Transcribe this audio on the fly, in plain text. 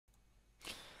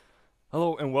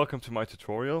Hello and welcome to my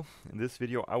tutorial. In this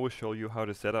video I will show you how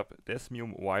to set up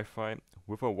DeSmuME Wi-Fi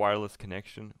with a wireless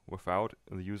connection without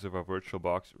the use of a virtual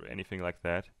box or anything like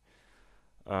that.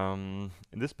 In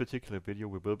this particular video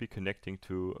we will be connecting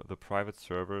to the private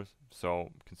servers, so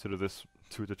consider this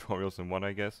two tutorials in one,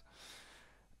 I guess.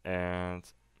 And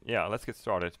yeah, let's get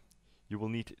started. You will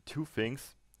need two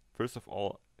things. First of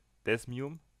all,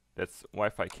 DeSmuME, that's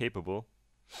Wi-Fi capable.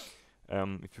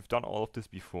 If you've done all of this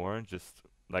before, just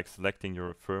like selecting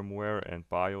your firmware and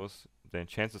BIOS, then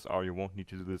chances are you won't need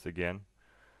to do this again.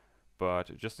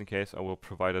 But just in case, I will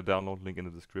provide a download link in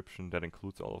the description that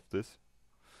includes all of this.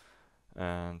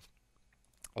 And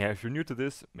yeah, if you're new to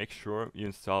this, make sure you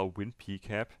install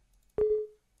WinPCAP.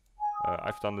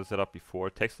 I've done the setup before.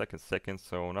 It takes like a second,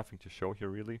 so nothing to show here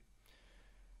really.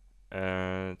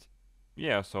 And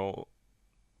yeah, so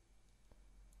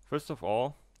first of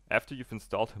all, after you've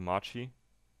installed Hamachi,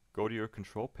 go to your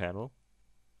control panel,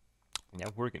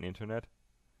 Network and Internet,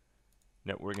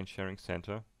 Network and Sharing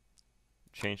Center,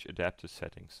 change adapter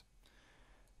settings.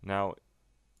 Now,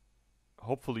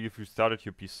 hopefully you've restarted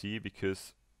your PC,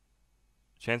 because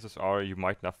chances are you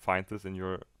might not find this in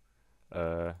your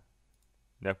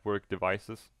network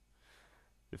devices.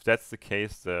 If that's the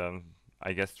case, then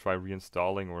I guess try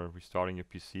reinstalling or restarting your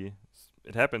PC.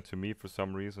 It happened to me for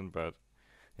some reason, but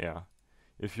yeah.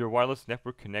 If your wireless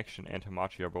network connection and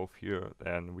Hamachi are both here,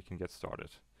 then we can get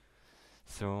started.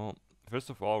 So,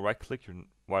 first of all, right click your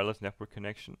wireless network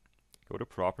connection, go to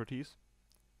Properties,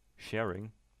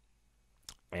 Sharing,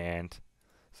 and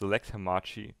select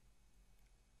Hamachi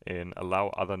and allow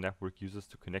other network users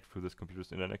to connect through this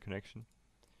computer's internet connection,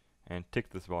 and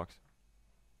tick this box.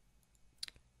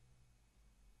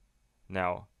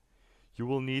 Now, you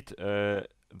will need the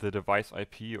device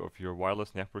IP of your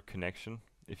wireless network connection.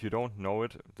 If you don't know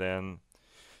it, then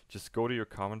just go to your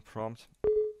command prompt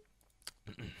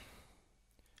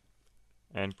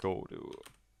and go to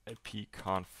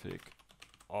ipconfig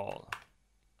all.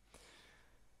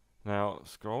 Now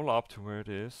scroll up to where it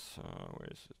is. Where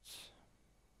is it?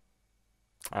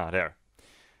 Ah, there.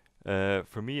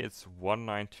 For me it's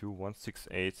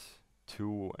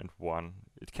 192.168.2 and 1.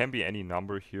 It can be any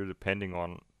number here depending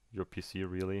on your PC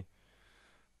really,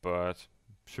 but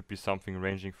should be something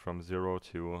ranging from 0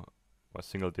 to a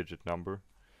single digit number.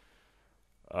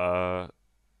 So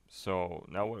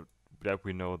now that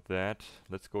we know that,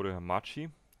 let's go to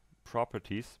Hamachi,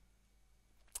 Properties,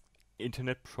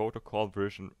 Internet Protocol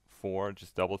version 4,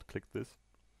 just double click this,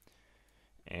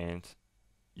 and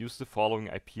use the following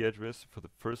IP address. For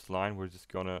the first line we're just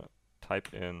gonna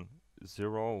type in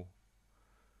 0,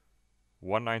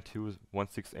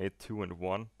 192.168.2 and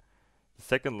 1. The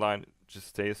second line just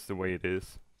stays the way it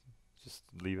is, just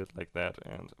leave it like that,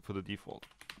 and for the default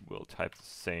we'll type the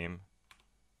same.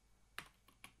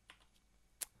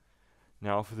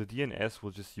 Now for the DNS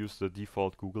we'll just use the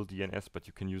default Google DNS, but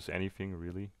you can use anything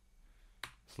really,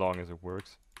 as long as it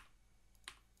works.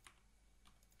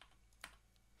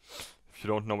 If you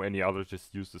don't know any others,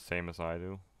 just use the same as I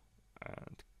do,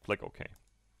 and click OK.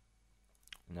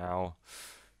 Now,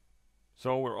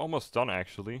 so we're almost done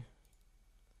actually.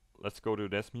 Let's go to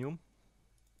DeSmuME,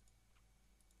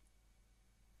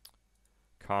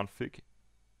 config,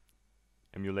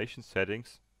 emulation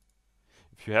settings.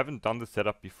 If you haven't done the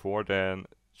setup before, then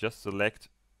just select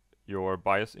your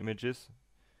BIOS images.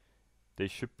 They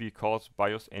should be called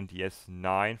BIOS NDS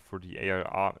 9 for the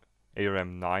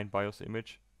ARM 9 BIOS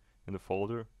image in the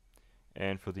folder,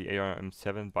 and for the ARM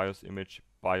 7 BIOS image,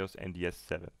 BIOS NDS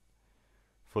 7.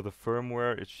 For the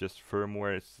firmware, it's just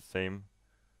firmware, it's the same.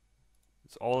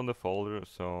 It's all in the folder,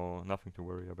 so nothing to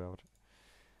worry about.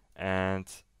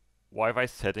 And Wi-Fi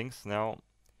settings now,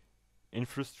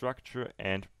 infrastructure,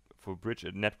 and for bridge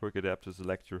and network adapter,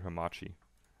 select your Hamachi.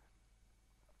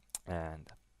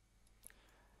 And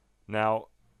now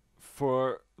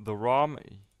for the ROM,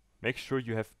 make sure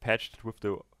you have patched it with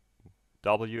the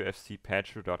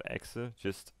wfcpatcher.exe.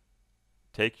 Just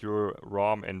take your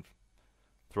ROM and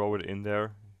throw it in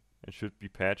there. It should be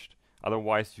patched.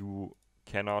 Otherwise you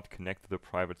cannot connect to the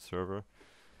private server.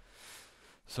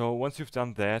 So once you've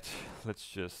done that, let's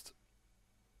just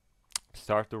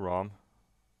start the ROM.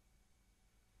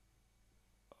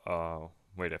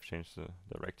 Wait, I've changed the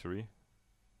directory.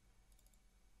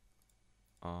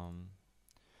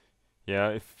 Yeah,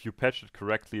 if you patch it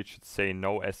correctly, it should say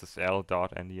no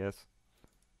ssl.nds.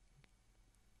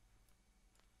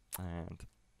 And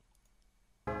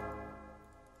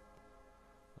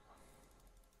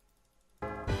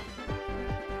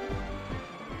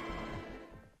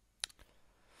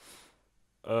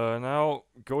now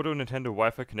go to Nintendo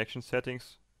Wi-Fi connection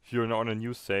settings. If you're on a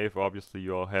new save, obviously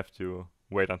you'll have to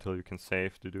wait until you can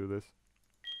save to do this.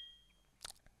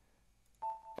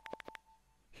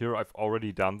 Here I've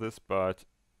already done this, but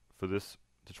for this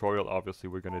tutorial obviously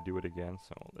we're gonna do it again,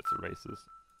 so let's erase this.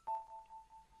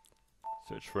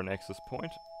 Search for an access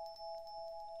point.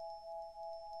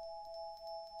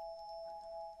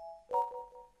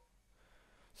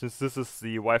 Since this is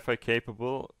the Wi-Fi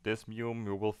capable DeSmuME,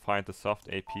 you will find the soft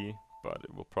AP, but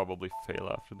it will probably fail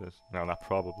after this. No, not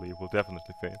probably, it will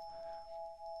definitely fail.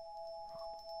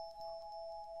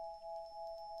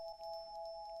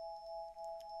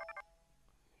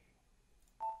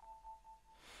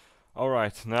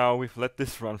 Alright, now we've let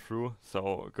this run through,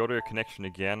 so go to your connection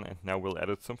again, and now we'll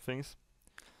edit some things.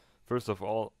 First of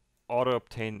all, auto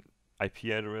obtain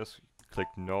IP address, click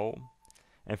no,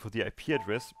 and for the IP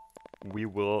address we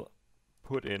will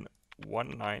put in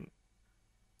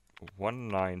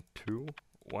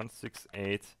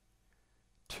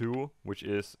 192.168.2, which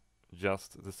is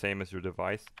just the same as your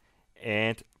device,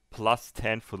 and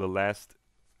 +10 for the last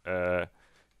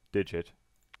digit.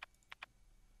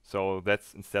 So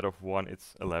that's, instead of 1,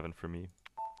 it's 11 for me.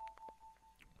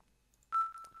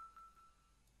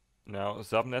 Now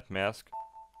subnet mask,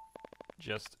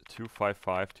 just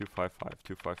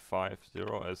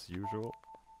 255.255.255.0 as usual.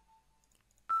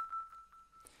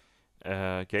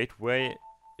 Gateway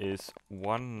is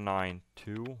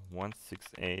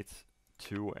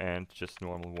 192.168.2 and just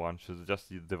normal 1, so just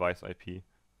the device IP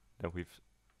that we've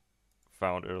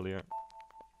found earlier.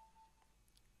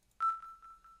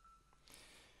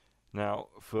 Now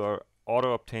for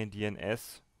auto obtain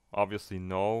DNS, obviously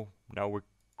no. Now we're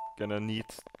gonna need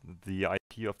the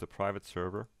IP of the private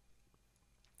server,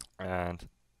 and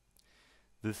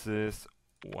this is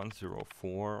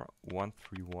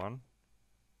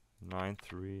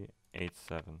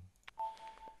 104.131.9387,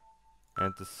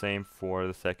 and the same for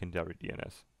the secondary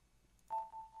DNS.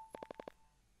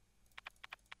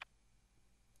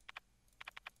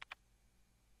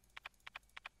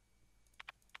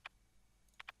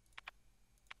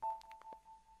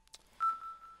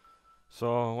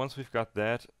 So once we've got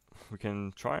that, we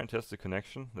can try and test the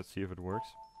connection. Let's see if it works.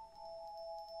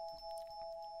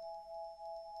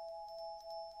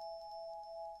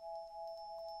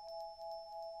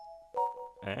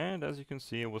 And as you can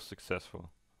see, it was successful.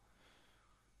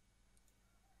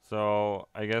 So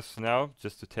I guess now,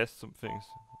 just to test some things,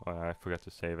 I forgot to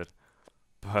save it,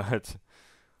 but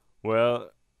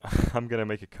well, I'm gonna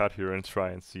make a cut here and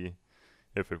try and see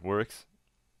if it works.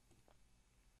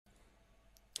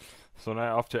 So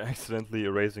now, after accidentally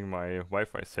erasing my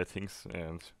Wi-Fi settings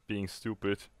and being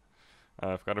stupid,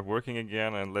 I've got it working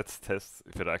again, and let's test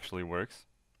if it actually works.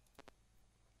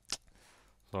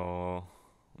 So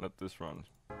let this run.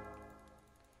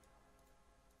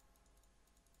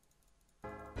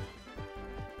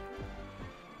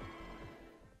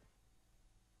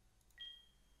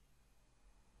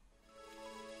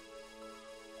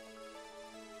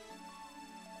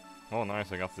 Oh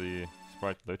nice, I got the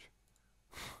sprite glitch.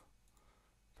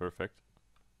 Perfect.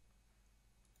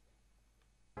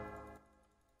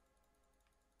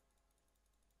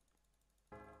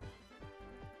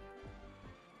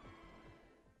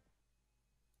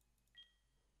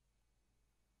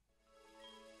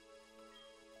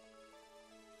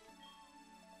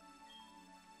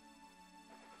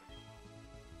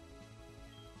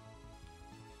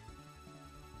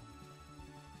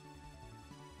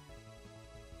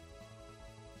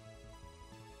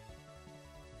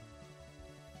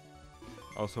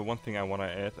 Also, one thing I want to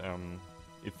add,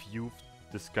 if you've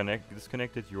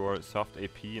disconnected your soft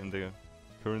AP in the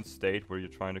current state where you're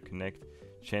trying to connect,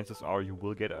 chances are you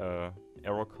will get a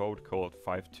error code called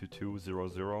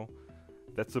 52200.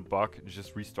 That's a bug.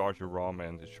 Just restart your ROM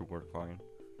and it should work fine.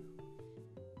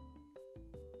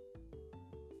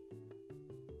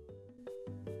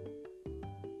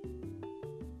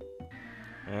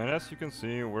 And as you can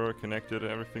see, we're connected,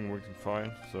 everything working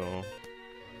fine, so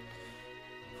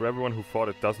for everyone who thought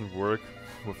it doesn't work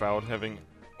without having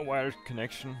a wired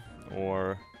connection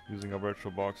or using a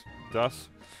virtual box, it does.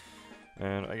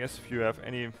 And I guess if you have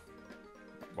any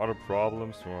other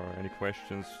problems or any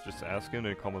questions, just ask in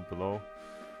the comment below.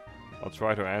 I'll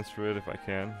try to answer it if I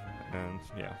can. And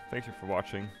yeah, thank you for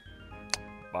watching.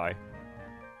 Bye.